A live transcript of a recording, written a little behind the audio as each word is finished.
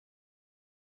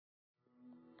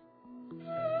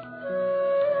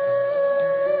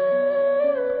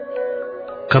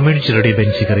Community radio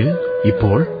ബെൻസിഗറിൽ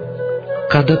ഇപ്പോൾ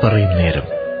കഥ പറയും നേരം.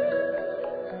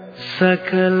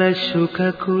 സകല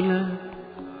ശുഖകുല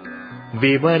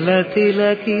വിമല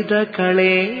തിലകിത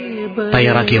കളേബ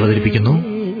തയ്യാറാക്കി അവതരിപ്പിക്കുന്നു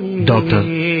ഡോക്ടർ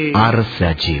RS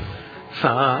രാജീവ്.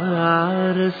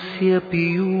 സാരസ്യ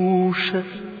പീയൂഷ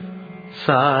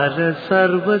സാര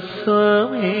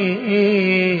സർവസ്വമേ.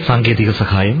 സാങ്കേതിക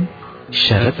സഹായം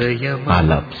ശരത്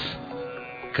ആലാപ്സ്.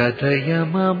 കഥയ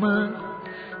മമ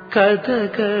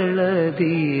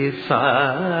കഥകളതി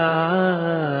സാദരം.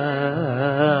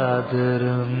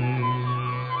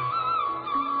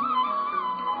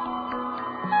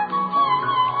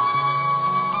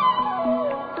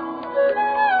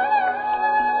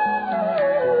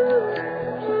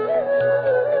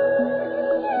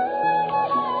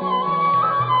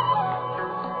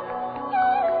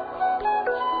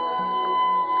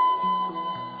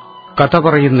 കഥ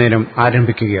പറയും നേരം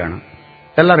ആരംഭിക്കുകയാണ്.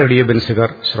 എല്ലാ റേഡിയോ ബെൻസിഗർ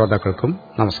ശ്രോതാക്കൾക്കും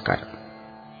നമസ്കാരം.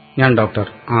 ഞാൻ ഡോക്ടർ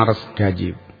RS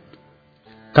രാജീവ്.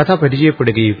 കഥ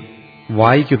പരിചയപ്പെടുകയും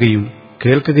വായിക്കുകയും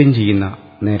കേൾക്കുകയും ചെയ്യുന്ന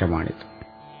നേരമാണിത്.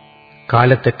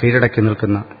 കാലത്തെ കീഴടക്കി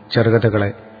നിൽക്കുന്ന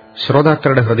ചെറുകഥകളെ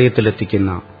ശ്രോതാക്കളുടെ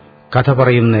ഹൃദയത്തിലെത്തിക്കുന്ന കഥ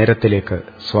പറയും നേരത്തിലേക്ക്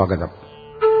സ്വാഗതം.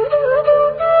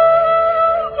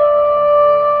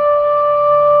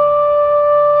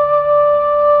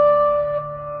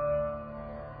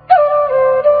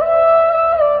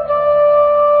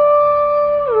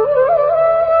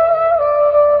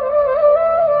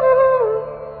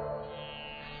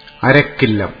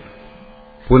 അരക്കില്ലം.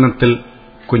 പുനത്തിൽ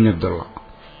കുഞ്ഞബ്ദുള്ള.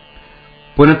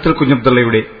 പുനത്തിൽ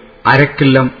കുഞ്ഞബ്ദുള്ളയുടെ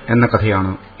അരക്കില്ലം എന്ന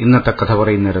കഥയാണ് ഇന്നത്തെ കഥ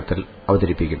പറയും നേരത്തിൽ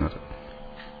അവതരിപ്പിക്കുന്നത്.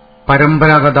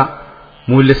 പരമ്പരാഗത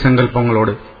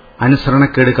മൂല്യസങ്കല്പങ്ങളോട്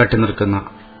അനുസരണക്കേട് കാട്ടി നിൽക്കുന്ന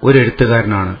ഒരു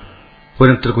എഴുത്തുകാരനാണ്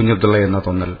പുനത്തിൽ കുഞ്ഞബ്ദുള്ള എന്ന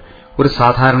തോന്നൽ ഒരു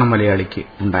സാധാരണ മലയാളിക്ക്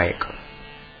ഉണ്ടായേക്കാം.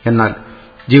 എന്നാൽ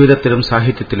ജീവിതത്തിലും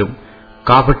സാഹിത്യത്തിലും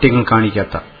കാപട്യങ്ങൾ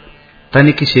കാണിക്കാത്ത,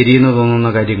 തനിക്ക് ശരിയെന്ന്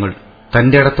തോന്നുന്ന കാര്യങ്ങൾ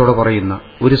തന്റെ ഇടത്തോടെ പറയുന്ന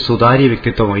ഒരു സുതാര്യ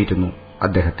വ്യക്തിത്വമായിരുന്നു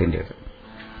അദ്ദേഹത്തിന്റേത്.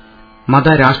 മത,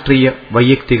 രാഷ്ട്രീയ,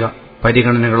 വൈയക്തിക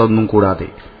പരിഗണനകളൊന്നും കൂടാതെ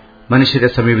മനുഷ്യരെ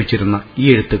സമീപിച്ചിരുന്ന ഈ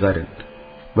എഴുത്തുകാരൻ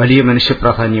വലിയ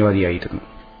മനുഷ്യപ്രാധാന്യവാദിയായിരുന്നു.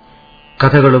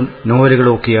 കഥകളും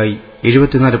നോവലുകളും ഒക്കെയായി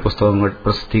 74 പുസ്തകങ്ങൾ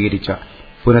പ്രസിദ്ധീകരിച്ച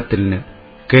പുനത്തിലിന്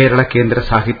കേരള കേന്ദ്ര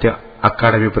സാഹിത്യ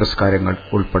അക്കാദമി പുരസ്കാരങ്ങൾ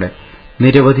ഉൾപ്പെടെ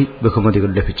നിരവധി ബഹുമതികൾ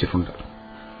ലഭിച്ചിട്ടുണ്ട്.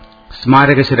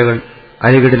 സ്മാരകശിലകൾ,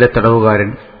 അരികിടിലെ തടവുകാരൻ,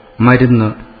 മരുന്ന്,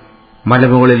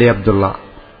 മലമുകളിലെ അബ്ദുള്ള,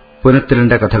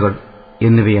 പുനത്തിലിന്റെ കഥകൾ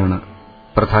എന്നിവയാണ്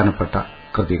പ്രധാനപ്പെട്ട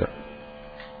കൃതികൾ.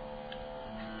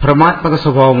 ഭ്രമാത്മക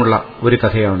സ്വഭാവമുള്ള ഒരു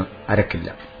കഥയാണ് അരക്കില്ല.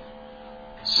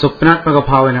 സ്വപ്നാത്മക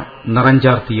ഭാവന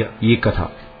നിറഞ്ചാർത്തിയ ഈ കഥ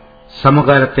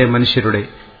സമകാലത്തെ മനുഷ്യരുടെ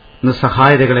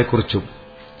നിസ്സഹായതകളെക്കുറിച്ചും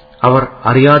അവർ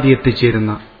അറിയാതെ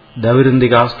എത്തിച്ചേരുന്ന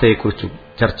ദൗരന്തികാവസ്ഥയെക്കുറിച്ചും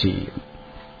ചർച്ച ചെയ്യുന്നു.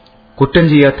 കുറ്റം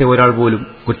ചെയ്യാത്ത ഒരാൾ പോലും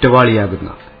കുറ്റവാളിയാകുന്ന,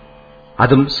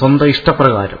 അതും സ്വന്തം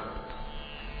ഇഷ്ടപ്രകാരം,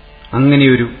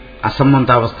 അങ്ങനെയൊരു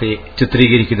അസംബന്ധാവസ്ഥയെ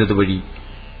ചിത്രീകരിക്കുന്നത് വഴി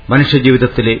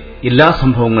മനുഷ്യജീവിതത്തിലെ എല്ലാ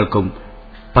സംഭവങ്ങൾക്കും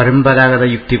പരമ്പരാഗത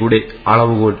യുക്തിയുടെ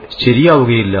അളവുകോൽ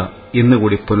ശരിയാവുകയില്ല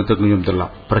എന്നുകൂടി പുനത്തിൽ കുഞ്ഞബ്ദുള്ള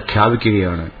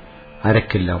പ്രഖ്യാപിക്കുകയാണ്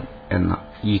അരക്കില്ലം എന്ന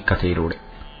ഈ കഥയിലൂടെ.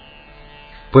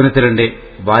 പുനത്തിലിന്റെ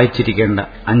വായിച്ചിരിക്കേണ്ട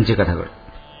 5 കഥകൾ: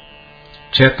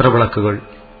 ക്ഷേത്രവിളക്കുകൾ,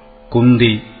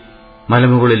 കുന്തി,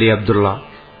 മലമുകളിലെ അബ്ദുള്ള,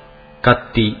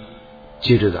 കത്തി,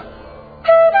 ചിരുത.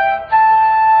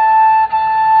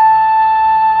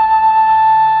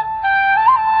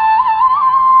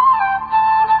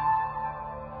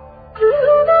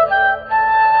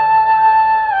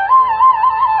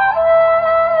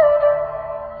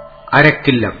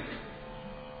 അരക്കില്ലം.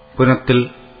 പുനത്തിൽ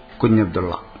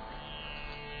കുഞ്ഞബ്ദുള്ള.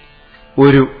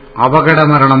 ഒരു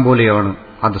അപകടമരണം പോലെയാണ്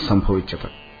അത് സംഭവിച്ചത്.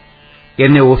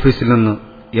 എന്നെ ഓഫീസിൽ നിന്ന്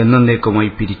എന്നേക്കുമായി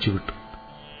പിരിച്ചുവിട്ടു.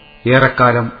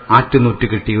 ഏറെക്കാലം ആറ്റുനൂറ്റ്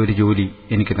കിട്ടിയ ഒരു ജോലി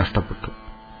എനിക്ക് നഷ്ടപ്പെട്ടു.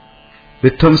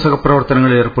 വിധ്വംസക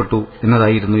പ്രവർത്തനങ്ങളിൽ ഏർപ്പെട്ടു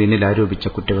എന്നതായിരുന്നു എന്നിൽ ആരോപിച്ച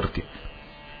കുറ്റകൃത്യം.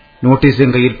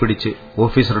 നോട്ടീസും കയ്യിൽ പിടിച്ച്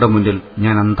ഓഫീസറുടെ മുന്നിൽ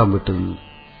ഞാൻ അന്തം വിട്ടുനിന്നു.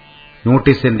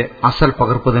 നോട്ടീസിന്റെ അസൽ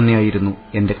പകർപ്പ് തന്നെയായിരുന്നു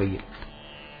എന്റെ കയ്യിൽ.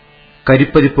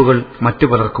 കരിപ്പതിപ്പുകൾ മറ്റു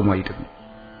പലർക്കുമായിരുന്നു.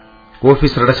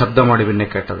 ഓഫീസറുടെ ശബ്ദമാണ് പിന്നെ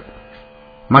കേട്ടത്.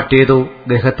 മറ്റേതോ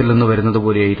ഗ്രഹത്തിൽ നിന്ന്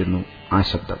വരുന്നതുപോലെയായിരുന്നു ആ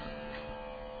ശബ്ദം.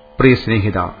 പ്രിയ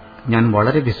സ്നേഹിത, ഞാൻ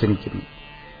വളരെ വ്യസനിക്കുന്നു.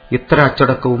 ഇത്ര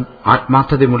അച്ചടക്കവും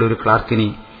ആത്മാർത്ഥതയുമുള്ള ഒരു ക്ലാർക്കിനെ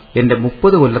എന്റെ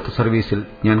 30 കൊല്ലത്തെ സർവീസിൽ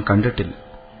ഞാൻ കണ്ടിട്ടില്ല.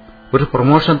 ഒരു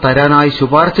പ്രൊമോഷൻ തരാനായി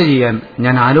ശുപാർശ ചെയ്യാൻ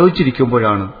ഞാൻ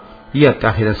ആലോചിച്ചിരിക്കുമ്പോഴാണ് ഈ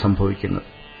അത്യാഹിതം സംഭവിക്കുന്നത്.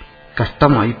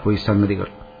 കഷ്ടമായി പോയി സംഗതികൾ.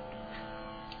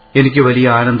 എനിക്ക് വലിയ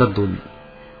ആനന്ദം തോന്നി.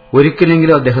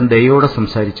 ഒരിക്കലെങ്കിലും അദ്ദേഹം ദയോടെ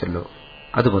സംസാരിച്ചല്ലോ,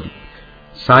 അത് മതി.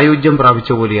 സായുജ്യം പ്രാപിച്ച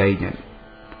പോലെയായി ഞാൻ.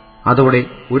 അതോടെ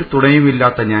ഒരു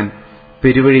തുണയുമില്ലാത്ത ഞാൻ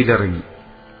പെരുവഴിയിലിറങ്ങി.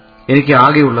 എനിക്ക്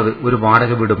ആകെയുള്ളത് ഒരു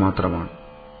വാടക വീട് മാത്രമാണ്.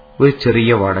 ഒരു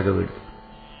ചെറിയ വാടക വീട്.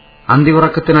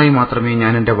 അന്തിയുറക്കത്തിനായി മാത്രമേ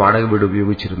ഞാൻ എന്റെ വാടക വീട്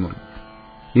ഉപയോഗിച്ചിരുന്നുള്ളൂ.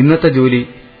 ഇന്നത്തെ ജോലി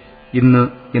ഇന്ന്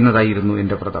എന്നതായിരുന്നു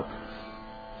എന്റെ വ്രതം.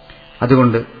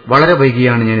 അതുകൊണ്ട് വളരെ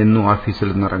വൈകിയാണ് ഞാൻ എന്നും ഓഫീസിൽ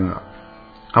നിന്നിറങ്ങുക.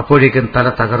 അപ്പോഴേക്കും തല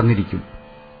തകർന്നിരിക്കും.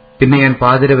 പിന്നെ ഞാൻ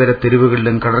പാതിര വരെ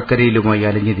തെരുവുകളിലും കടற்കരയിലുമായി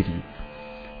അലഞ്ഞുതിരിയും.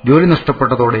 ജോലി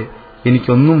നഷ്ടപ്പെട്ടതോടെ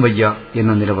എനിക്കൊന്നും വയ്യ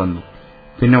എന്ന നില വന്നു.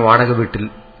 പിന്നെ വാടക വീട്ടിൽ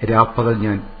രാപ്പകൽ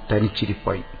ഞാൻ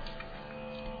തനിച്ചിരിപ്പായി.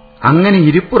 അങ്ങനെ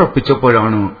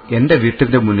ഇരിപ്പുറപ്പിച്ചപ്പോഴാണ് എന്റെ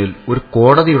വീട്ടിന്റെ മുന്നിൽ ഒരു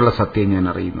കോടതിയുള്ള സത്യം ഞാൻ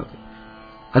അറിയുന്നത്.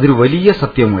 അതൊരു വലിയ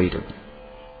സത്യമായിരുന്നു.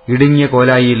 ഇടുങ്ങിയ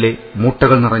കോലായിയിലെ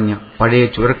മൂട്ടകൾ നിറഞ്ഞ പഴയ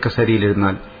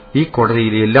ചുരക്കസരിയിലിരുന്നാൽ ഈ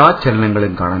കോടതിയിലെ എല്ലാ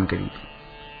ചലനങ്ങളും കാണാൻ കഴിയും.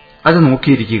 അത്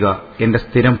നോക്കിയിരിക്കുക എന്റെ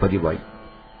സ്ഥിരം പതിവായി.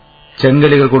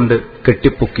 ചെങ്കലുകൾ കൊണ്ട്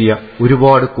കെട്ടിപ്പൊക്കിയ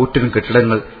ഒരുപാട് കൂറ്റൻ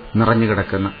കെട്ടിടങ്ങൾ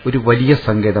നിറഞ്ഞുകിടക്കുന്ന ഒരു വലിയ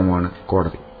സങ്കേതമാണ്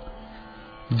കോടതി.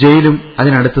 ജയിലും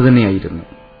അതിനടുത്ത് തന്നെയായിരുന്നു.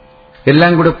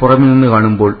 എല്ലാം കൂടെ പുറമെ നിന്ന്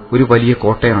കാണുമ്പോൾ ഒരു വലിയ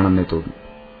കോട്ടയാണെന്നേ തോന്നും.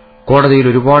 കോടതിയിൽ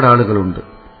ഒരുപാട് ആളുകളുണ്ട്.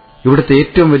 ഇവിടുത്തെ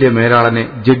ഏറ്റവും വലിയ മേലാളനെ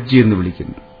ജഡ്ജി എന്ന്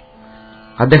വിളിക്കുന്നു.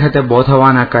 അദ്ദേഹത്തെ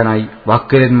ബോധവാനാക്കാനായി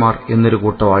വക്കീലന്മാർ എന്നൊരു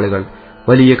കൂട്ടം ആളുകൾ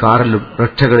വലിയ കാറിലും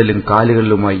റിക്ഷകളിലും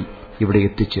കാലുകളിലുമായി ഇവിടെ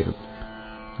എത്തിച്ചേരും.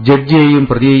 ജഡ്ജിയെയും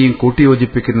പ്രതിയെയും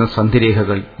കൂട്ടിയോജിപ്പിക്കുന്ന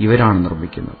സന്ധിരേഖകൾ ഇവരാണ്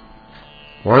നിർമ്മിക്കുന്നത്.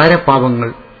 വളരെ പാവങ്ങൾ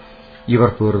ഇവർ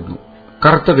പേറുന്നു.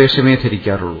 കറുത്ത വേഷമേ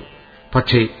ധരിക്കാറുള്ളൂ.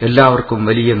 പക്ഷേ എല്ലാവർക്കും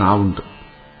വലിയ നാവുണ്ട്.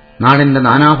 നാടിന്റെ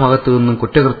നാനാഭാഗത്തു നിന്നും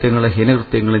കുറ്റകൃത്യങ്ങളും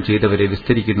ഹീനകൃത്യങ്ങളും ചെയ്തവരെ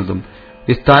വിസ്തരിക്കുന്നതും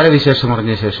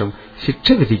വിസ്താരവിശേഷമറിഞ്ഞ ശേഷം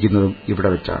ശിക്ഷ വിധിക്കുന്നതും ഇവിടെ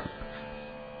വെച്ചാണ്.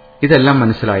 ഇതെല്ലാം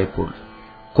മനസ്സിലായപ്പോൾ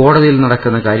കോടതിയിൽ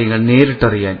നടക്കുന്ന കാര്യങ്ങൾ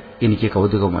നേരിട്ടറിയാൻ എനിക്ക്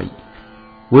കൗതുകമായി.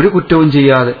 ഒരു കുറ്റവും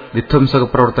ചെയ്യാതെ വിധ്വംസക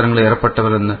പ്രവർത്തനങ്ങളിൽ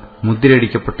ഏർപ്പെട്ടവനെന്ന്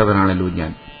മുദ്രയടിക്കപ്പെട്ടവനാണല്ലോ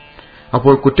ഞാൻ.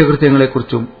 അപ്പോൾ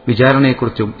കുറ്റകൃത്യങ്ങളെക്കുറിച്ചും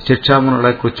വിചാരണയെക്കുറിച്ചും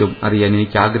ശിക്ഷാമുറകളെക്കുറിച്ചും അറിയാൻ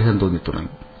എനിക്ക് ആഗ്രഹം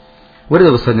തോന്നിത്തുടങ്ങി. ഒരു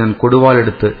ദിവസം ഞാൻ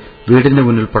കൊടുവാളെടുത്ത് വീടിന്റെ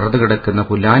മുന്നിൽ പടർന്നു കിടക്കുന്ന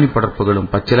പുല്ലാനിപ്പടർപ്പുകളും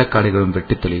പച്ചിലക്കാടുകളും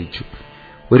വെട്ടിത്തെളിയിച്ചു.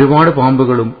 ഒരുപാട്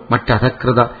പാമ്പുകളും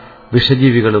മറ്റധകൃത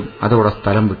വിഷജീവികളും അതോടെ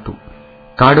സ്ഥലം വിട്ടു.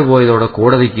 കാടുപോയതോടെ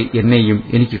കോടതിക്ക് എന്നെയും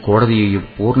എനിക്ക് കോടതിയെയും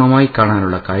പൂർണ്ണമായി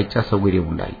കാണാനുള്ള കാഴ്ചാ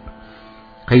സൗകര്യമുണ്ടായി.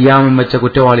 കയ്യാമം വെച്ച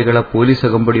കുറ്റവാളികളെ പോലീസ്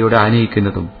അകമ്പടിയോടെ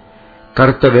ആനയിക്കുന്നതും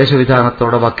കറുത്ത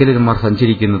വേഷവിധാനത്തോടെ വക്കീലന്മാർ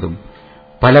സഞ്ചരിക്കുന്നതും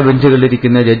പല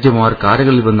ബെഞ്ചുകളിലിരിക്കുന്ന ജഡ്ജിമാർ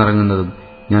കാറുകളിൽ വന്നിറങ്ങുന്നതും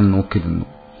ഞാൻ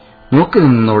നോക്കി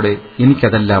നിന്നതോടെ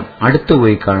എനിക്കതെല്ലാം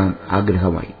അടുത്തുപോയി കാണാൻ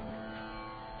ആഗ്രഹമായി.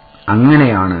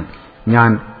 അങ്ങനെയാണ് ഞാൻ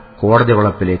കോടതി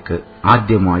വളപ്പിലേക്ക്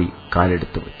ആദ്യമായി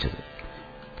കാലെടുത്തു വെച്ചത്.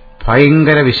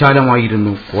 ഭയങ്കര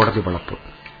വിശാലമായിരുന്നു കോടതി വളപ്പ്.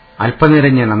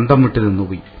 അല്പനേരം ഞാൻ അന്തം വിട്ടു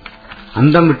നിന്നുപോയി.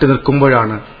 അന്തം വിട്ടു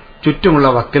നിൽക്കുമ്പോഴാണ് ചുറ്റുമുള്ള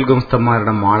വക്കീൽ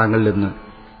ഗുമസ്തന്മാരുടെ മാളങ്ങളിൽ നിന്ന്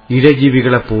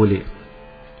ഇഴജീവികളെപ്പോലെ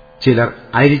ചിലർ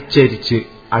അരിച്ചരിച്ച്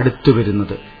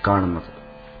അടുത്തുവരുന്നത് കാണുന്നത്.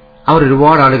 അവർ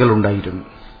ഒരുപാട് ആളുകളുണ്ടായിരുന്നു.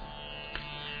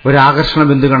 ഒരാകർഷണ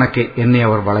ബിന്ദു കണക്കെ എന്നെ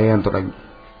അവർ വളയാൻ തുടങ്ങി.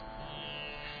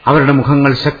 അവരുടെ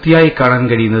മുഖങ്ങൾ ശക്തിയായി കാണാൻ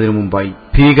കഴിയുന്നതിനു മുമ്പായി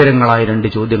ഭീകരങ്ങളായ 2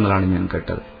 ചോദ്യങ്ങളാണ് ഞാൻ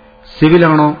കേട്ടത്.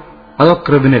 സിവിലാണോ അതോ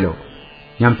ക്രിമിനലോ?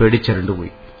 ഞാൻ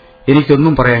പേടിച്ചരണ്ടുപോയി.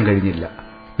 എനിക്കൊന്നും പറയാൻ കഴിഞ്ഞില്ല.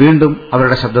 വീണ്ടും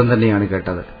അവരുടെ ശബ്ദം തന്നെയാണ്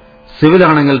കേട്ടത്.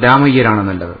 സിവിലാണെങ്കിൽ രാമയ്യരാണ്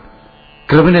നല്ലത്,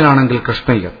 ക്രിമിനലാണെങ്കിൽ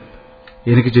കൃഷ്ണയ്യർ.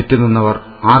 എനിക്ക് ചുറ്റും നിന്നവർ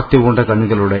ആർത്തി പൂണ്ട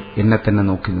കണ്ണുകളോടെ എന്നെ തന്നെ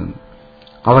നോക്കി നിന്നു.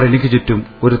 അവർ എനിക്ക് ചുറ്റും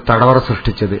ഒരു തടവറ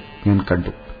സൃഷ്ടിച്ചത് ഞാൻ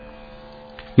കണ്ടു.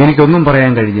 എനിക്കൊന്നും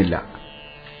പറയാൻ കഴിഞ്ഞില്ല.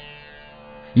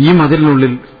 ഈ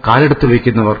മതിലിനുള്ളിൽ കാലെടുത്ത്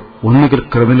വയ്ക്കുന്നവർ ഒന്നുകിൽ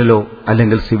ക്രിമിനലോ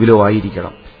അല്ലെങ്കിൽ സിവിലോ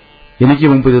ആയിരിക്കണം. എനിക്ക്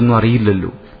മുമ്പ് ഇതൊന്നും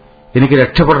അറിയില്ലല്ലോ. എനിക്ക്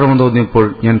രക്ഷപ്പെടണമെന്ന് തോന്നിയപ്പോൾ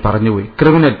ഞാൻ പറഞ്ഞുപോയി,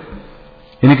 ക്രിമിനൽ.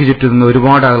 എനിക്ക് ചുറ്റും നിന്ന്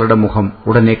ഒരുപാട് ആളുകളുടെ മുഖം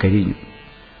ഉടനെ കരിഞ്ഞു.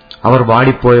 അവർ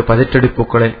വാടിപ്പോയ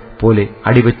പതിറ്റടിപ്പൂക്കളെ പോലെ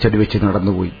അടിവെച്ചടിവെച്ച്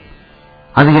നടന്നുപോയി.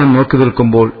 അത് ഞാൻ നോക്കി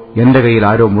നിൽക്കുമ്പോൾ എന്റെ കയ്യിൽ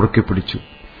ആരോ മുറുക്കിപ്പിടിച്ചു.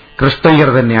 കൃഷ്ണയ്യർ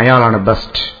തന്നെ, അയാളാണ്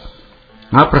ബെസ്റ്റ്.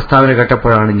 ആ പ്രസ്താവന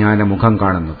കേട്ടപ്പോഴാണ് ഞാൻ മുഖം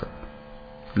കാണുന്നത്.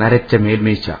 നരച്ച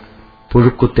മേൽമീശ,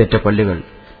 പുഴുക്കുത്തേറ്റ പല്ലുകൾ,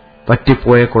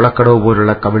 പറ്റിപ്പോയ കുളക്കടവ്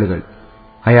പോലുള്ള കവിളുകൾ.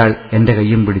 അയാൾ എന്റെ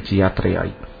കയ്യും പിടിച്ച്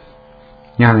യാത്രയായി.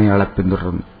 ഞാൻ അയാളെ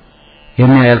പിന്തുടർന്നു.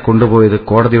 എന്നെ അയാൾ കൊണ്ടുപോയത്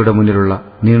കോടതിയുടെ മുന്നിലുള്ള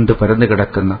നീണ്ടു പരന്നു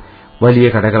കിടക്കുന്ന വലിയ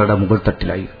കടകളുടെ മുകൾ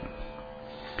തട്ടിലായിരുന്നു.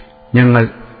 ഞങ്ങൾ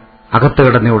അകത്ത്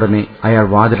കിടന്ന ഉടനെ അയാൾ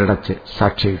വാതിലടച്ച്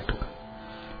സാക്ഷിയിട്ടു.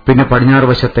 പിന്നെ പടിഞ്ഞാറ്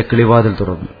വശത്തെ കിളിവാതിൽ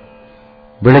തുറന്നു.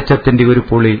 വെളിച്ചത്തിന്റെ ഒരു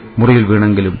പൊളി മുറിയിൽ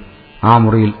വീണെങ്കിലും ആ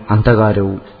മുറിയിൽ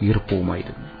അന്ധകാരവും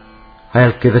ഈർപ്പവുമായിരുന്നു.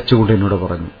 അയാൾ കിതച്ചുകൊണ്ട് എന്നോട്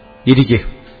പറഞ്ഞു, ഇരിക്കെ.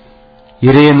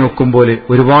 ഇരയെ നോക്കുമ്പോലെ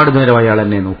ഒരുപാട് നേരം അയാൾ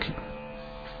എന്നെ നോക്കി.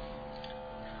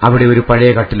 അവിടെ ഒരു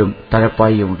പഴയ കട്ടിലും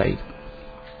തലപ്പായിയും ഉണ്ടായിരുന്നു.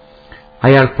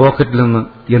 അയാൾ പോക്കറ്റിൽ നിന്ന്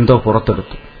എന്തോ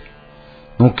പുറത്തെടുത്തു.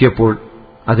 നോക്കിയപ്പോൾ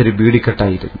അതൊരു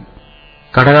ബീഡിക്കെട്ടായിരുന്നു.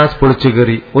 കടലാസ് പൊളിച്ചു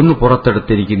കയറി ഒന്ന്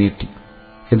പുറത്തെടുത്ത് എനിക്ക് നീട്ടി.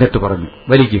 എന്നിട്ട് പറഞ്ഞു,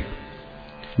 വലിക്ക്.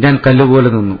 ഞാൻ കല്ലുപോലെ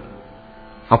നിന്നു.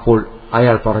 അപ്പോൾ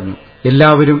അയാൾ പറഞ്ഞു,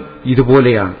 എല്ലാവരും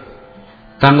ഇതുപോലെയാണ്.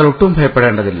 താങ്കൾ ഒട്ടും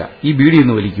ഭയപ്പെടേണ്ടതില്ല. ഈ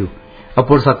ബീഡിയൊന്ന് വലിക്കൂ.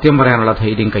 അപ്പോൾ സത്യം പറയാനുള്ള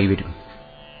ധൈര്യം കൈവരും.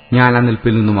 ഞാൻ ആ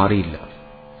നിൽപ്പിൽ നിന്നും മാറിയില്ല.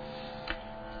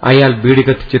 അയാൾ ബീഡി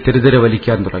കത്തിച്ച് തെരുതെരെ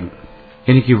വലിക്കാൻ തുടങ്ങി.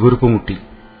 എനിക്ക് വീർപ്പുമുട്ടി.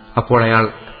 അപ്പോൾ അയാൾ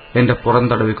എന്റെ പുറം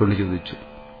തടവിക്കൊണ്ട് ചോദിച്ചു,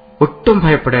 ഒട്ടും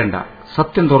ഭയപ്പെടേണ്ട,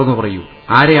 സത്യം തുറന്നു പറയൂ,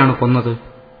 ആരെയാണ് കൊന്നത്?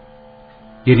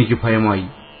 എനിക്ക് ഭയമായി.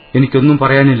 എനിക്കൊന്നും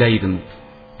പറയാനില്ലായിരുന്നു.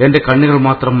 എന്റെ കണ്ണുകൾ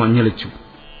മാത്രം മഞ്ഞളിച്ചു.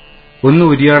 ഒന്നും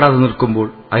ഉരിയാടാതെ നിൽക്കുമ്പോൾ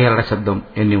അയാളുടെ ശബ്ദം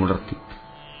എന്നെ ഉണർത്തി.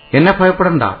 എന്നെ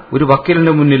ഭയപ്പെടണ്ട, ഒരു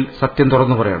വക്കീലിന്റെ മുന്നിൽ സത്യം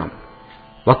തുറന്നു പറയണം.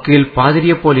 വക്കീൽ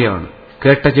പാതിരിയെപ്പോലെയാണ്,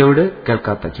 കേട്ട ചെവിട്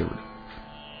കേൾക്കാത്ത ചെവിട്.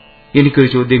 എനിക്കൊരു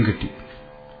ചോദ്യം കിട്ടി.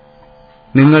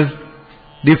 നിങ്ങൾ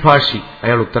ദ്വിഭാഷി?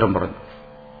 അയാൾ ഉത്തരം പറഞ്ഞു.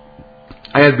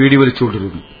 അയാൾ ബീഡി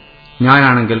വലിച്ചുകൊണ്ടിരുന്നു.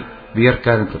 ഞാനാണെങ്കിൽ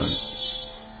വിയർക്കാനും തുടങ്ങി.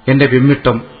 എന്റെ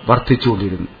വിമ്മിട്ടം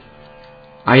വർദ്ധിച്ചുകൊണ്ടിരുന്നു.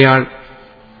 അയാൾ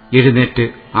എഴുന്നേറ്റ്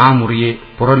ആ മുറിയെ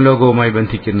പുറം ലോകവുമായി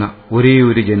ബന്ധിക്കുന്ന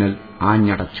ഒരേയൊരു ജനൽ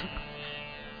ആഞ്ഞടച്ചു.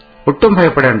 ഒട്ടും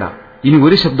ഭയപ്പെടേണ്ട, ഇനി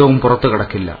ഒരു ശബ്ദവും പുറത്തു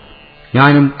കടക്കില്ല.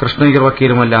 ഞാനും കൃഷ്ണയ്യർ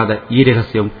വക്കീലുമല്ലാതെ ഈ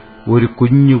രഹസ്യം ഒരു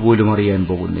കുഞ്ഞുപോലും അറിയാൻ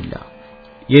പോകുന്നില്ല.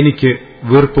 എനിക്ക്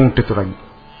വീർപ്പുമുട്ടി തുടങ്ങി.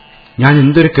 ഞാൻ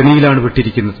എന്തൊരു കെണിയിലാണ്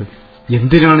വിട്ടിരിക്കുന്നത്?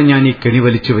 എന്തിനാണ് ഞാൻ ഈ കെണി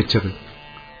വലിച്ചു വെച്ചത്?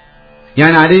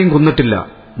 ഞാൻ ആരെയും കൊന്നിട്ടില്ല.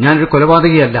 ഞാനൊരു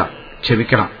കൊലപാതകയല്ല.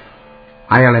 ക്ഷമിക്കണം.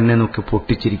 അയാൾ എന്നെ നോക്കി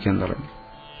പൊട്ടിച്ചിരിക്കാൻ തുടങ്ങി.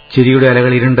 ചിരിയുടെ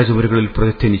അലകൾ ഇരുണ്ട ചുമരുകളിൽ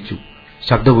പ്രതിധ്വനിച്ചു.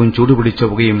 ശബ്ദവും ചൂടുപിടിച്ച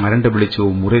പുകയും അരണ്ട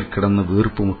വെളിച്ചവും മുറിയിൽ കിടന്ന്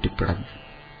വീർപ്പുമുട്ടിപ്പിടഞ്ഞു.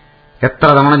 എത്ര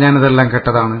തവണ ഞാനതെല്ലാം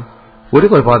കേട്ടതാണ്. ഒരു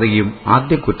കൊലപാതകയും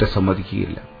ആദ്യം കുറ്റം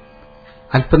സമ്മതിക്കുകയില്ല.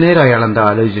 അല്പനേരം അയാൾ എന്താ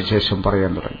ആലോചിച്ച ശേഷം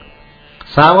പറയാൻ തുടങ്ങി.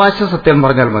 സാവകാശ സത്യം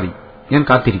പറഞ്ഞാൽ മതി, ഞാൻ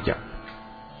കാത്തിരിക്കാം.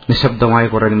 നിശബ്ദമായ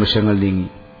കുറെ നിമിഷങ്ങൾ നീങ്ങി.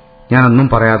 ഞാനൊന്നും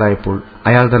പറയാതായപ്പോൾ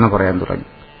അയാൾ തന്നെ പറയാൻ തുടങ്ങി.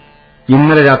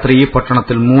 ഇന്നലെ രാത്രി ഈ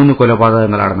പട്ടണത്തിൽ 3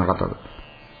 കൊലപാതകങ്ങളാണ് നടന്നത്.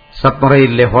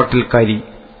 സബ്മറയിലെ ഹോട്ടൽക്കാരി,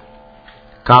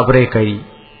 കാബറേക്കാരി,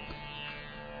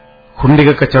 ഹുണ്ടിക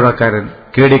കച്ചവടക്കാരൻ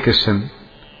കെ.ഡി. Krishnan,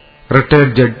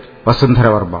 retired judge Vasundhara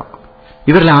Varma.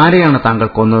 ഇവരിൽ ആരെയാണ് താങ്കൾ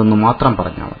കൊന്നതെന്ന് മാത്രം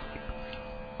പറഞ്ഞാൽ മതി.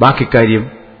 ബാക്കി കാര്യം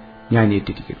ഞാൻ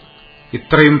ഏറ്റിരിക്കുന്നു.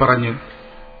 ഇത്രയും പറഞ്ഞ്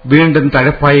വീണ്ടും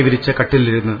തഴപ്പായി വിരിച്ച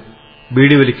കട്ടിലിരുന്ന്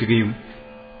ബീഡി വലിക്കുകയും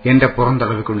എന്റെ പുറം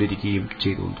തടവിക്കൊണ്ടിരിക്കുകയും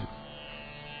ചെയ്തുകൊണ്ട്,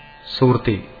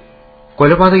 സുഹൃത്തെ,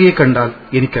 കൊലപാതകയെ കണ്ടാൽ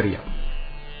എനിക്കറിയാം.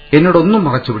 എന്നോടൊന്നും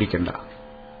മറച്ചു പിടിക്കണ്ട.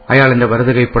 അയാൾ എന്റെ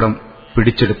വലത് കൈപ്പടം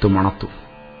പിടിച്ചെടുത്തു മണത്തു.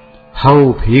 ഹൗ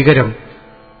ഭീകരം!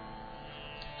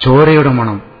 ചോരയുടെ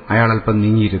മണം. അയാൾ അല്പം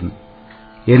നീങ്ങിയിരുന്നു.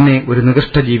 എന്നെ ഒരു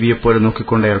നികൃഷ്ടജീവിയെപ്പോലെ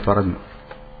നോക്കിക്കൊണ്ട് അയാൾ പറഞ്ഞു,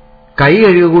 കൈ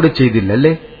കഴുകുകൂടി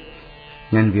ചെയ്തില്ലല്ലേ?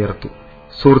 ഞാൻ വിയർത്തു.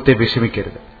 സുഹൃത്തെ,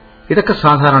 വിഷമിക്കരുത്. ഇതൊക്കെ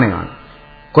സാധാരണയാണ്.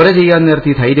 കൊല ചെയ്യാൻ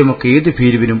നേരത്തെ ധൈര്യമൊക്കെ ഏത്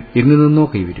ഭീരുവിനും എങ്ങു നിന്നോ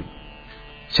കൈവരും.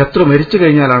 ശത്രു മരിച്ചു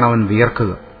കഴിഞ്ഞാലാണ് അവൻ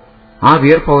വിയർക്കുക. ആ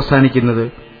വിയർപ്പ് അവസാനിക്കുന്നത്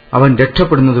അവൻ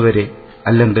രക്ഷപ്പെടുന്നതുവരെ,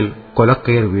 അല്ലെങ്കിൽ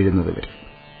കൊലക്കയർ വീഴുന്നതുവരെ.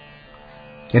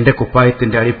 എന്റെ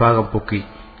കുപ്പായത്തിന്റെ അടിഭാഗം പൊക്കി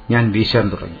ഞാൻ വീശാൻ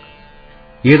തുടങ്ങി.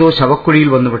 ഏതോ ശവക്കുഴിയിൽ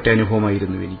വന്നുവിട്ട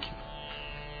അനുഭവമായിരുന്നു എനിക്ക്.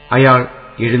 അയാൾ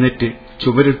എഴുന്നേറ്റ്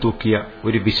ചുമരിൽ തൂക്കിയ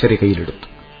ഒരു വിശറി കയ്യിലെടുത്തു.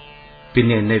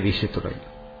 പിന്നെ എന്നെ വീശി തുടങ്ങി.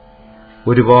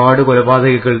 ഒരുപാട്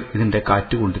കൊലപാതകങ്ങൾ ഇതിന്റെ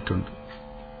കാറ്റുകൊണ്ടിട്ടുണ്ട്.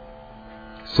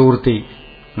 സുഹൃത്തെ,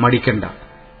 മടിക്കണ്ട.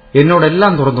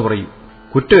 എന്നോടെല്ലാം തുറന്നു പറയൂ.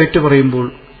 കുറ്റമേറ്റു പറയുമ്പോൾ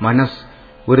മനസ്സ്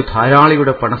ഒരു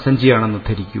ധാരാളിയുടെ പണസഞ്ചിയാണെന്ന്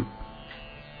ധരിക്കൂ.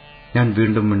 ഞാൻ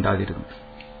വീണ്ടും മിണ്ടാതിരുന്നു.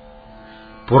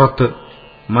 പുറത്ത്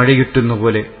മഴയുറ്റുന്ന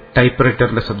പോലെ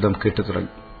ടൈപ്പ്റൈറ്ററിന്റെ ശബ്ദം കേട്ടു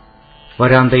തുടങ്ങി.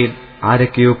 വരാന്തയിൽ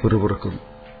ആരൊക്കെയോ പിറുപിറുക്കുന്നു.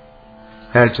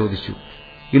 അയാൾ ചോദിച്ചു,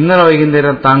 ഇന്നലെ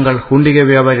വൈകുന്നേരം താങ്കൾ ഹുണ്ടിക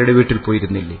വ്യാപാരിയുടെ വീട്ടിൽ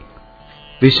പോയിരുന്നില്ലേ?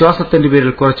 വിശ്വാസത്തിന്റെ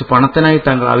പേരിൽ കുറച്ച് പണത്തിനായി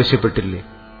താങ്കൾ ആവശ്യപ്പെട്ടില്ലേ?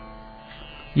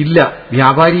 ഇല്ല,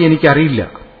 വ്യാപാരി എനിക്കറിയില്ല.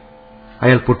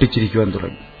 അയാൾ പൊട്ടിച്ചിരിക്കുവാൻ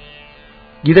തുടങ്ങി.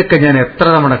 ഇതൊക്കെ ഞാൻ എത്ര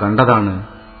തവണ കണ്ടതാണ്.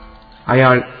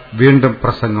 അയാൾ വീണ്ടും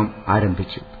പ്രസംഗം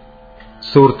ആരംഭിച്ചു.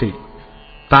 സുഹൃത്തെ,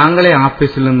 താങ്കളെ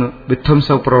ആഫീസിൽ നിന്ന്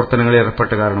വിധ്വംസ പ്രവർത്തനങ്ങളിൽ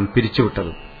ഏർപ്പെട്ട കാരണം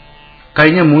പിരിച്ചുവിട്ടതും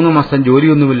കഴിഞ്ഞ 3 മാസം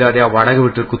ജോലിയൊന്നുമില്ലാതെ ആ വാടക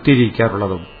വീട്ടിൽ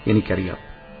കുത്തിയിരിക്കാറുള്ളതും എനിക്കറിയാം.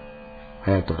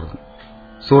 അയാൾ തുടർന്നു.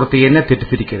 സുഹൃത്തെ, എന്നെ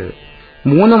തെറ്റിദ്ധരിക്കരുത്.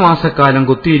 3 മാസക്കാലം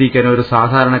കുത്തിയിരിക്കാൻ ഒരു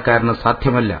സാധാരണക്കാരന്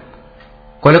സാധ്യമല്ല.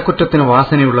 കൊലക്കുറ്റത്തിന്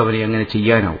വാസനയുള്ളവരെ അങ്ങനെ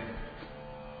ചെയ്യാനാവും.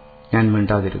 ഞാൻ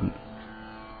മിണ്ടാതിരുന്നു.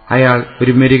 അയാൾ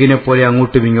ഒരു മെരുകിനെപ്പോലെ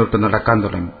അങ്ങോട്ടും ഇങ്ങോട്ടും നടക്കാൻ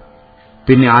തുടങ്ങി.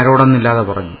 പിന്നെ ആരോടൊന്നില്ലാതെ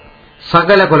പറഞ്ഞു,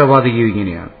 സകല കൊലപാതകയും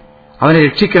ഇങ്ങനെയാണ്. അവനെ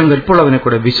രക്ഷിക്കാൻ കൽപ്പുള്ളവനെ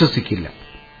കൂടെ വിശ്വസിക്കില്ല.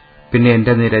 പിന്നെ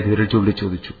എന്റെ നേരെ വിരൽ ചൂണ്ടി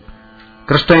ചോദിച്ചു,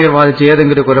 കൃഷ്ണയ്യർ വാദിച്ച്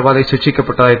ഏതെങ്കിലും കൊലപാതകം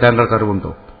ശിക്ഷിക്കപ്പെട്ടതായി താങ്കൾക്ക്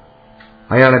അറിവുണ്ടോ?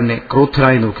 അയാൾ എന്നെ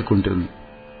ക്രൂദ്ധനായി നോക്കിക്കൊണ്ടിരുന്നു.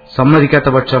 സമ്മതിക്കാത്ത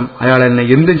പക്ഷം അയാൾ എന്നെ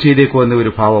എന്തും ചെയ്തേക്കുമെന്ന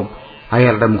ഒരു ഭാവം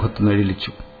അയാളുടെ മുഖത്ത്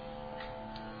നിഴലിച്ചു.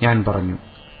 ഞാൻ പറഞ്ഞു,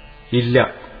 ഇല്ല.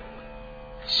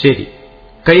 ശരി.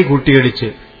 കൈ കൂട്ടിയടിച്ച്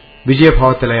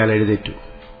വിജയഭാവത്തിൽ അയാൾ എഴുന്നേറ്റു.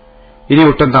 ഇനി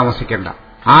ഒട്ടും താമസിക്കേണ്ട.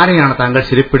 ആരെയാണ് താങ്കൾ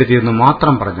ശരിപ്പെടുത്തിയതെന്ന്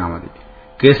മാത്രം പറഞ്ഞാൽ മതി.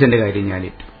 കേസിന്റെ കാര്യം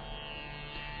ഞാനേറ്റു.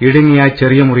 ഇടുങ്ങിയ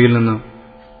ചെറിയ മുറിയിൽ നിന്ന്,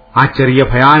 ആ ചെറിയ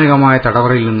ഭയാനകമായ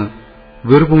തടവറയിൽ നിന്ന്,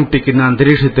 വീർപ്പുമുട്ടിക്കുന്ന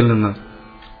അന്തരീക്ഷത്തിൽ നിന്ന്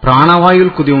പ്രാണവായുവിൽ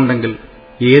കുതിയുണ്ടെങ്കിൽ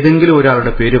ഏതെങ്കിലും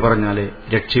ഒരാളുടെ പേര് പറഞ്ഞാലേ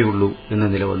രക്ഷയുള്ളൂ എന്ന്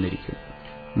നിലവന്നിരിക്കും.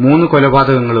 3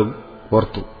 കൊലപാതകങ്ങളും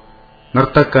ഓർത്തു.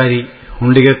 നർത്തക്കാരി,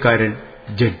 ഹുണ്ടികക്കാരൻ,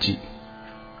 ജഡ്ജി.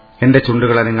 എന്റെ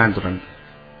ചുണ്ടുകൾ അനങ്ങാൻ തുടങ്ങി.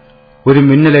 ഒരു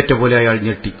മിന്നലേറ്റ പോലെ അയാൾ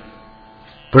ഞെട്ടി.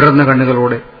 പിടർന്ന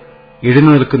കണ്ണുകളോടെ,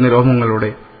 എഴുന്നു നിൽക്കുന്ന രോമങ്ങളോടെ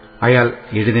അയാൾ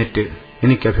എഴുന്നേറ്റ്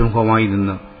എനിക്ക് അഭിമുഖമായി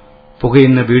നിന്ന്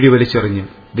പുകയുന്ന ബീഡി വലിച്ചെറിഞ്ഞ്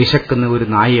വിശക്കുന്ന ഒരു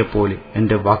നായയെപ്പോലെ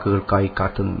എന്റെ വാക്കുകൾക്കായി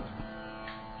കാത്തുനിന്നു.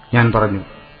 ഞാൻ പറഞ്ഞു,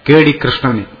 കേടി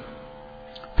കൃഷ്ണനെ.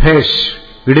 ഭേഷ്!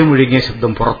 ഇടിമുഴുകിയ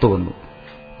ശബ്ദം പുറത്തു വന്നു.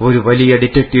 ഒരു വലിയ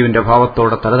ഡിറ്റക്റ്റീവിന്റെ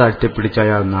ഭാവത്തോടെ തലതാഴ്ത്തിപ്പിടിച്ച്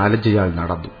അയാൾ 4-5 ചാൽ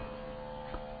നടന്നു.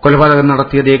 കൊലപാതകം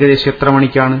നടത്തിയത് ഏകദേശം എത്ര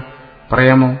മണിക്കാണ്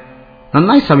പറയാമോ?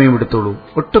 നന്നായി സമയമെടുത്തോളൂ,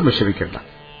 ഒട്ടും വിഷമിക്കണ്ട.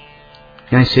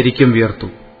 ഞാൻ ശരിക്കും വിയർത്തു.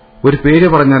 ഒരു പേര്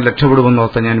പറഞ്ഞാൽ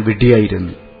രക്ഷപ്പെടുമെന്നോർത്ത ഞാൻ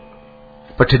വിഡ്ഢിയായിരുന്നു.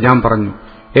 പക്ഷെ ഞാൻ പറഞ്ഞു,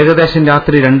 ഏകദേശം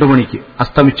രാത്രി 2 മണിക്ക്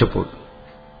അസ്തമിച്ചപ്പോൾ.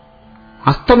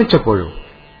 അസ്തമിച്ചപ്പോഴോ?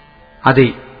 അതെ,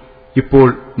 ഇപ്പോൾ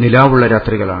നിലാവുള്ള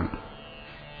രാത്രികളാണ്.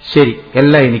 ശരി,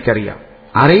 എല്ലാം എനിക്കറിയാം.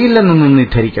 അറിയില്ലെന്നൊന്നും നീ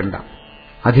ധരിക്കണ്ട.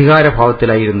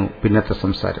 അധികാരഭാവത്തിലായിരുന്നു പിന്നത്തെ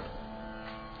സംസാരം.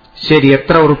 ശരി,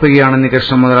 എത്ര ഉറുപ്പികയാണെന്ന്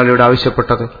കൃഷ്ണ മുതലാളിയോട്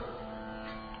ആവശ്യപ്പെട്ടത്?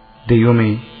 ദൈവമേ,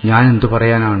 ഞാൻ എന്തു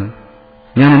പറയാനാണ്?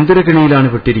 ഞാൻ എന്തൊരു കിണിയിലാണ്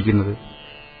പെട്ടിരിക്കുന്നത്.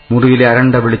 മുറിയിലെ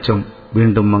അരണ്ട വെളിച്ചം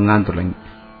വീണ്ടും മങ്ങാൻ തുടങ്ങി.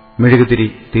 മെഴുകുതിരി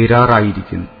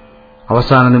തീരാറായിരിക്കുന്നു.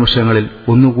 അവസാന നിമിഷങ്ങളിൽ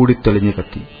ഒന്നുകൂടി തെളിഞ്ഞു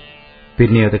കത്തി.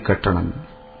 പിന്നെ അത് കെട്ടണഞ്ഞു.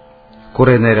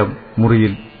 കുറെ നേരം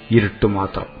മുറിയിൽ ഇരുട്ട്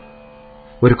മാത്രം.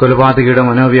 ഒരു കൊലപാതകയുടെ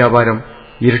മനോവ്യാപാരം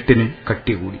ഇരുട്ടിന്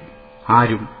കട്ടികൂടി.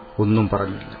 ആരും ഒന്നും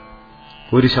പറഞ്ഞില്ല.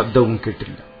 ഒരു ശബ്ദവും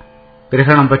കേട്ടില്ല.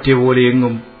 ഗ്രഹണം പറ്റിയ പോലെ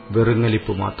എങ്ങും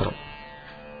വെറുങ്ങലിപ്പ് മാത്രം.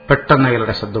 പെട്ടെന്ന്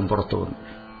അയാളുടെ ശബ്ദം പുറത്തു വന്നു.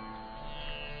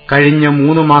 കഴിഞ്ഞ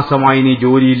 3 മാസമായി നീ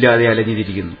ജോലിയില്ലാതെ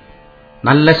അലഞ്ഞിരിക്കുന്നു.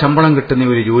 നല്ല ശമ്പളം കിട്ടുന്ന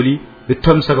ഒരു ജോലി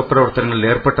വിധ്വംസക പ്രവർത്തനങ്ങളിൽ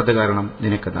ഏർപ്പെട്ടത് കാരണം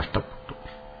നിനക്ക് നഷ്ടപ്പെട്ടു.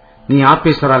 നീ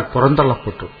ആഫീസറാൽ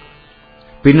പുറന്തള്ളപ്പെട്ടു.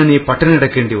 പിന്നെ നീ പട്ടിണി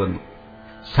കിടക്കേണ്ടി വന്നു.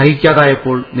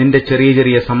 സഹിക്കാതായപ്പോൾ നിന്റെ ചെറിയ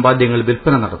ചെറിയ സമ്പാദ്യങ്ങൾ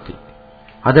വിൽപ്പന നടത്തി.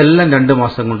 അതെല്ലാം 2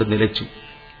 മാസം കൊണ്ട് നിലച്ചു.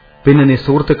 പിന്നെ നീ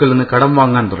സുഹൃത്തുക്കളിൽ നിന്ന് കടം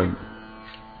വാങ്ങാൻ തുടങ്ങി.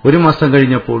 1 മാസം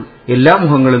കഴിഞ്ഞപ്പോൾ എല്ലാ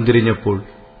മുഖങ്ങളും തിരിഞ്ഞപ്പോൾ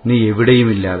നീ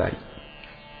എവിടെയുമില്ലാതായി.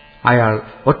 അയാൾ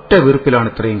ഒറ്റ വീർപ്പിലാണ്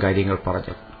ഇത്രയും കാര്യങ്ങൾ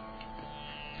പറഞ്ഞത്.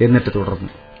 എന്നിട്ട്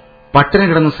തുടർന്നു, പട്ടിണി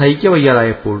കിടന്ന്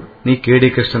സഹിക്കവയ്യാതായപ്പോൾ നീ KD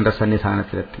കൃഷ്ണന്റെ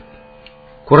സന്നിധാനത്തിലെത്തി.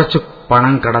 കുറച്ചു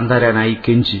പണം കടം തരാനായി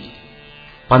കെഞ്ചി.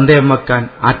 പന്തയം വെക്കാൻ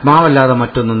ആത്മാവല്ലാതെ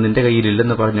മറ്റൊന്നും നിന്റെ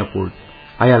കയ്യിലില്ലെന്ന് പറഞ്ഞപ്പോൾ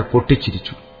അയാൾ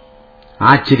പൊട്ടിച്ചിരിച്ചു.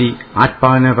 ആ ചിരി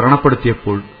ആത്മാവിനെ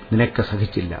വ്രണപ്പെടുത്തിയപ്പോൾ നിനക്ക്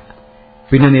സഹിച്ചില്ല.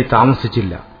 പിന്നെ നീ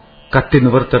താമസിച്ചില്ല. കത്തി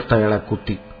നിവർത്തിട്ട് അയാളെ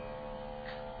കുത്തി.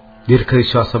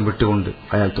 ദീർഘവിശ്വാസം വിട്ടുകൊണ്ട്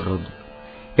അയാൾ തുടർന്നു,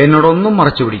 എന്നോടൊന്നും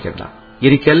മറച്ചു പിടിക്കണ്ട.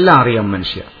 എനിക്കെല്ലാം അറിയാം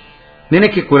മനുഷ്യ.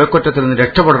 നിനക്ക് കുലക്കുറ്റത്തിൽ നിന്ന്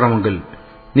രക്ഷപ്പെടണമെങ്കിൽ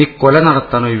നീ കൊല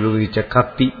നടത്താൻ ഉപയോഗിച്ച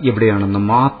കത്തി എവിടെയാണെന്ന്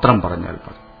മാത്രം പറഞ്ഞാൽ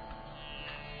മതി.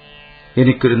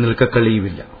 എനിക്കൊരു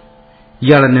നിൽക്കക്കളിയുമില്ല.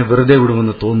 ഇയാൾ എന്നെ വെറുതെ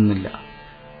വിടുമെന്ന് തോന്നുന്നില്ല.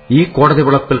 ഈ കോടതി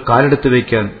വിളപ്പിൽ കാലെടുത്ത്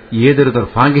വയ്ക്കാൻ ഏതൊരു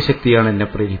നിർഭാഗ്യശക്തിയാണ് എന്നെ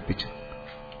പ്രേരിപ്പിച്ചത്.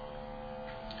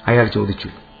 അയാൾ ചോദിച്ചു,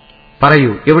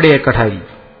 പറയൂ, എവിടെയാ കഠാരി?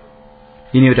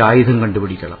 ഇനി ഒരു ആയുധം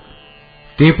കണ്ടുപിടിക്കണം.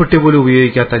 തീപ്പെട്ടി പോലും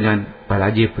ഉപയോഗിക്കാത്ത ഞാൻ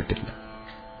പരാജയപ്പെട്ടില്ല.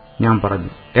 ഞാൻ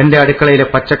പറഞ്ഞു, എന്റെ അടുക്കളയിലെ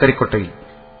പച്ചക്കറിക്കൊട്ടയിൽ.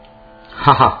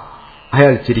 ഹഹ,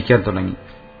 അയാൾ ചിരിക്കാൻ തുടങ്ങി.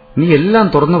 നീ എല്ലാം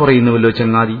തുറന്നു പറയുന്നുവല്ലോ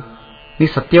ചങ്ങാതി. നീ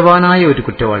സത്യവാനായ ഒരു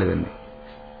കുറ്റവാളി തന്നെ.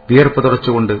 വിയർപ്പ്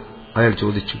തുടച്ചുകൊണ്ട് അയാൾ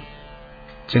ചോദിച്ചു,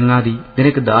 ചങ്ങാതി,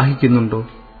 നിനക്ക് ദാഹിക്കുന്നുണ്ടോ?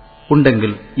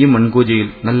 ഉണ്ടെങ്കിൽ ഈ മൺകൂജയിൽ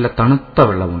നല്ല തണുത്ത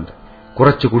വെള്ളമുണ്ട്.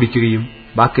 കുറച്ചു കുടിക്കുകയും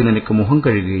ബാക്കി നിനക്ക് മുഖം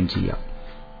കഴുകുകയും ചെയ്യാം.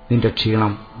 നിന്റെ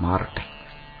ക്ഷീണം മാറട്ടെ.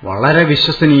 വളരെ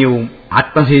വിശ്വസനീയവും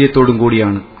ആത്മധൈര്യത്തോടും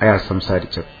കൂടിയാണ് അയാൾ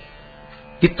സംസാരിച്ചത്.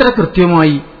 ഇത്ര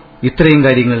കൃത്യമായി ഇത്രയും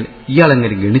കാര്യങ്ങൾ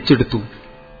ഇയാളെങ്ങനെ ഗണിച്ചെടുത്തു?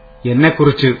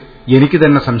 എന്നെക്കുറിച്ച് എനിക്ക്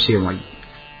തന്നെ സംശയമായി.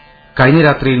 കഴിഞ്ഞ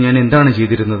രാത്രിയിൽ ഞാൻ എന്താണ്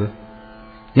ചെയ്തിരുന്നത്?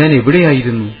 ഞാൻ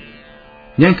എവിടെയായിരുന്നു?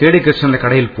 ഞാൻ KD കൃഷ്ണന്റെ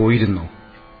കടയിൽ പോയിരുന്നോ?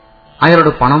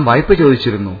 അയാളോട് പണം വായ്പ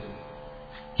ചോദിച്ചിരുന്നു?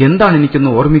 എന്താണ്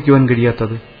എനിക്കൊന്ന് ഓർമ്മിക്കുവാൻ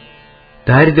കഴിയാത്തത്?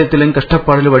 ദാരിദ്ര്യത്തിലും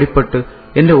കഷ്ടപ്പാടിലും അടിപ്പെട്ട്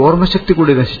എന്റെ ഓർമ്മശക്തി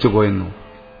കൂടി നശിച്ചുപോയെന്നു.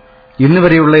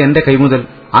 ഇന്നുവരെയുള്ള എന്റെ കൈമുതൽ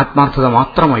ആത്മാർത്ഥത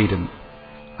മാത്രമായിരുന്നു.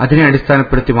 അതിനെ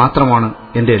അടിസ്ഥാനപ്പെടുത്തി മാത്രമാണ്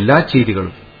എന്റെ എല്ലാ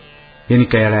ചെയ്തികളും.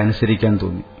 എനിക്ക് അയാളെ അനുസരിക്കാൻ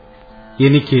തോന്നി.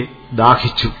 എനിക്ക്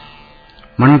ദാഹിച്ചു.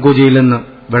 മൺകൂജയിൽ നിന്ന്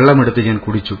വെള്ളമെടുത്ത് ഞാൻ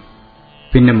കുടിച്ചു.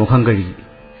 പിന്നെ മുഖം കഴുകി.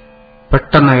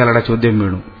 പെട്ടെന്ന് അയാളുടെ ചോദ്യം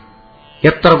വീണു,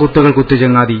 എത്ര കുത്തുകൾ കുത്തി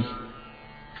ചങ്ങാതി?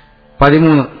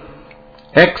 13.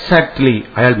 എക്സാക്ട്ലി.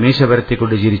 അയാൾ മീശ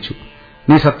പരത്തിക്കൊണ്ട് ചിരിച്ചു.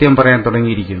 നീ സത്യം പറയാൻ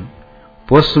തുടങ്ങിയിരിക്കുന്നു.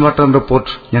 പോസ്റ്റ്മോർട്ടം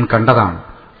റിപ്പോർട്ട് ഞാൻ കണ്ടതാണ്.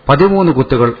 13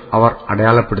 കുത്തുകൾ അവർ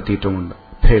അടയാളപ്പെടുത്തിയിട്ടുമുണ്ട്.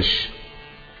 ഭേഷ്.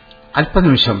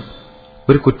 അല്പനിമിഷം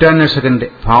ഒരു കുറ്റാന്വേഷകന്റെ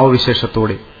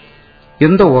ഭാവവിശേഷത്തോടെ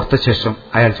എന്തോ ഓർത്ത ശേഷം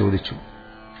അയാൾ ചോദിച്ചു,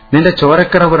 നിന്റെ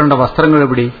ചോരക്കറ പുരണ്ട വസ്ത്രങ്ങൾ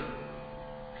എവിടെ?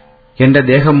 എന്റെ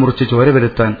ദേഹം മുറിച്ച് ചോര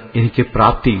വരുത്താൻ എനിക്ക്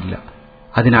പ്രാപ്തിയില്ല.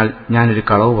 അതിനാൽ ഞാനൊരു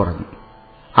കളവ് പറഞ്ഞു.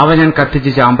 അവ ഞാൻ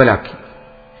കത്തിച്ച് ചാമ്പലാക്കി.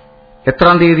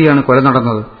 എത്രാം തീയതിയാണ് കൊല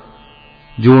നടന്നത്?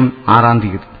 ജൂൺ 6-ാം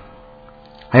തീയതി.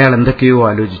 അയാൾ എന്തൊക്കെയോ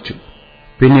ആലോചിച്ചു.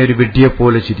 പിന്നെ ഒരു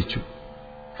വിഡ്ഢിയെപ്പോലെ ചിരിച്ചു.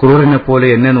 ക്രൂരനെപ്പോലെ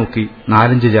എന്നെ നോക്കി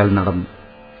 4-5 ചാൽ നടന്നു.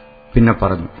 പിന്നെ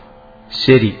പറഞ്ഞു,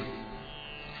 ശരി.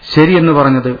 ശരിയെന്ന്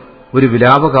പറഞ്ഞത് ഒരു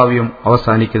വിലാപകാവ്യം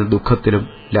അവസാനിക്കുന്ന ദുഃഖത്തിലും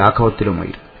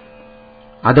ലാഘവത്തിലുമായിരുന്നു.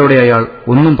 അതോടെ അയാൾ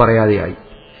ഒന്നും പറയാതെയായി.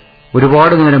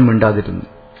 ഒരുപാട് നേരം മിണ്ടാതിരുന്നു.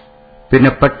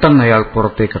 പിന്നെ പെട്ടെന്ന് അയാൾ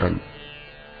പുറത്തേക്കിറങ്ങി.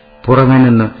 പുറമേ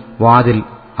നിന്ന് വാതിൽ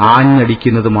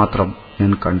ആഞ്ഞടിക്കുന്നത് മാത്രം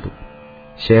ഞാൻ കണ്ടു.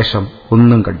 ശേഷം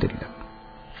ഒന്നും കണ്ടില്ല.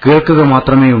 കേൾക്കുക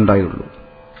മാത്രമേ ഉണ്ടായുള്ളൂ.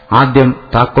 ആദ്യം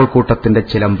താക്കോൽ കൂട്ടത്തിന്റെ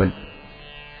ചിലമ്പൽ,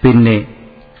 പിന്നെ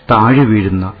താഴെ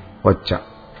വീഴുന്ന ഒച്ച.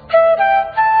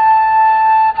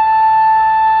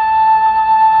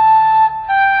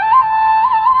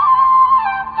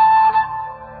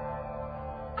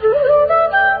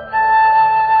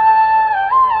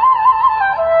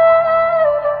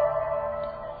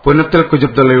 പുന്നത്തൽ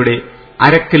കുജബ്ദുള്ളയുടെ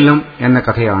അരക്കില്ലം എന്ന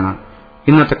കഥയാണ്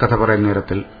ഇന്നത്തെ കഥ പറയുന്ന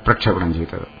നേരത്തിൽ പ്രക്ഷേപണം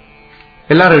ചെയ്തത്.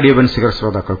 എല്ലാ റേഡിയോ ബെൻസിഗർ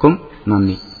ശ്രോതാക്കൾക്കും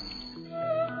നന്ദി.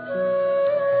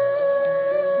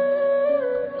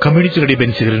 കമ്മ്യൂണിറ്റി റേഡിയോ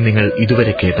ബെൻസിഗറിൽ നിങ്ങൾ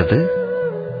ഇതുവരെ കേട്ടത്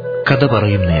കഥ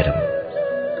പറയും നേരം.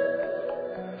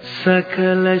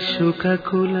 സകല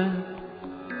ശുഖകുല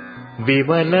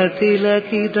വിമല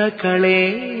തിലകിത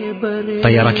കളേബരേ.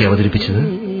 തയ്യാറാക്കി അവതരിപ്പിച്ചത്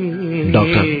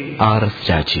ഡോക്ടർ RS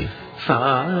രാജീവ്.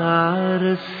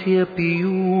 സാരസ്യ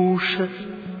പീയൂഷ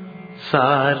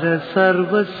സാര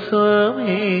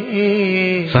സർവസ്വമേ.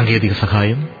 സാങ്കേതിക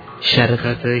സഹായം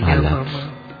ശരത്.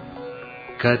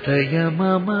 കഥയ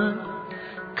മമ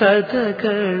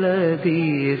കഥകളതി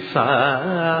സാദരം.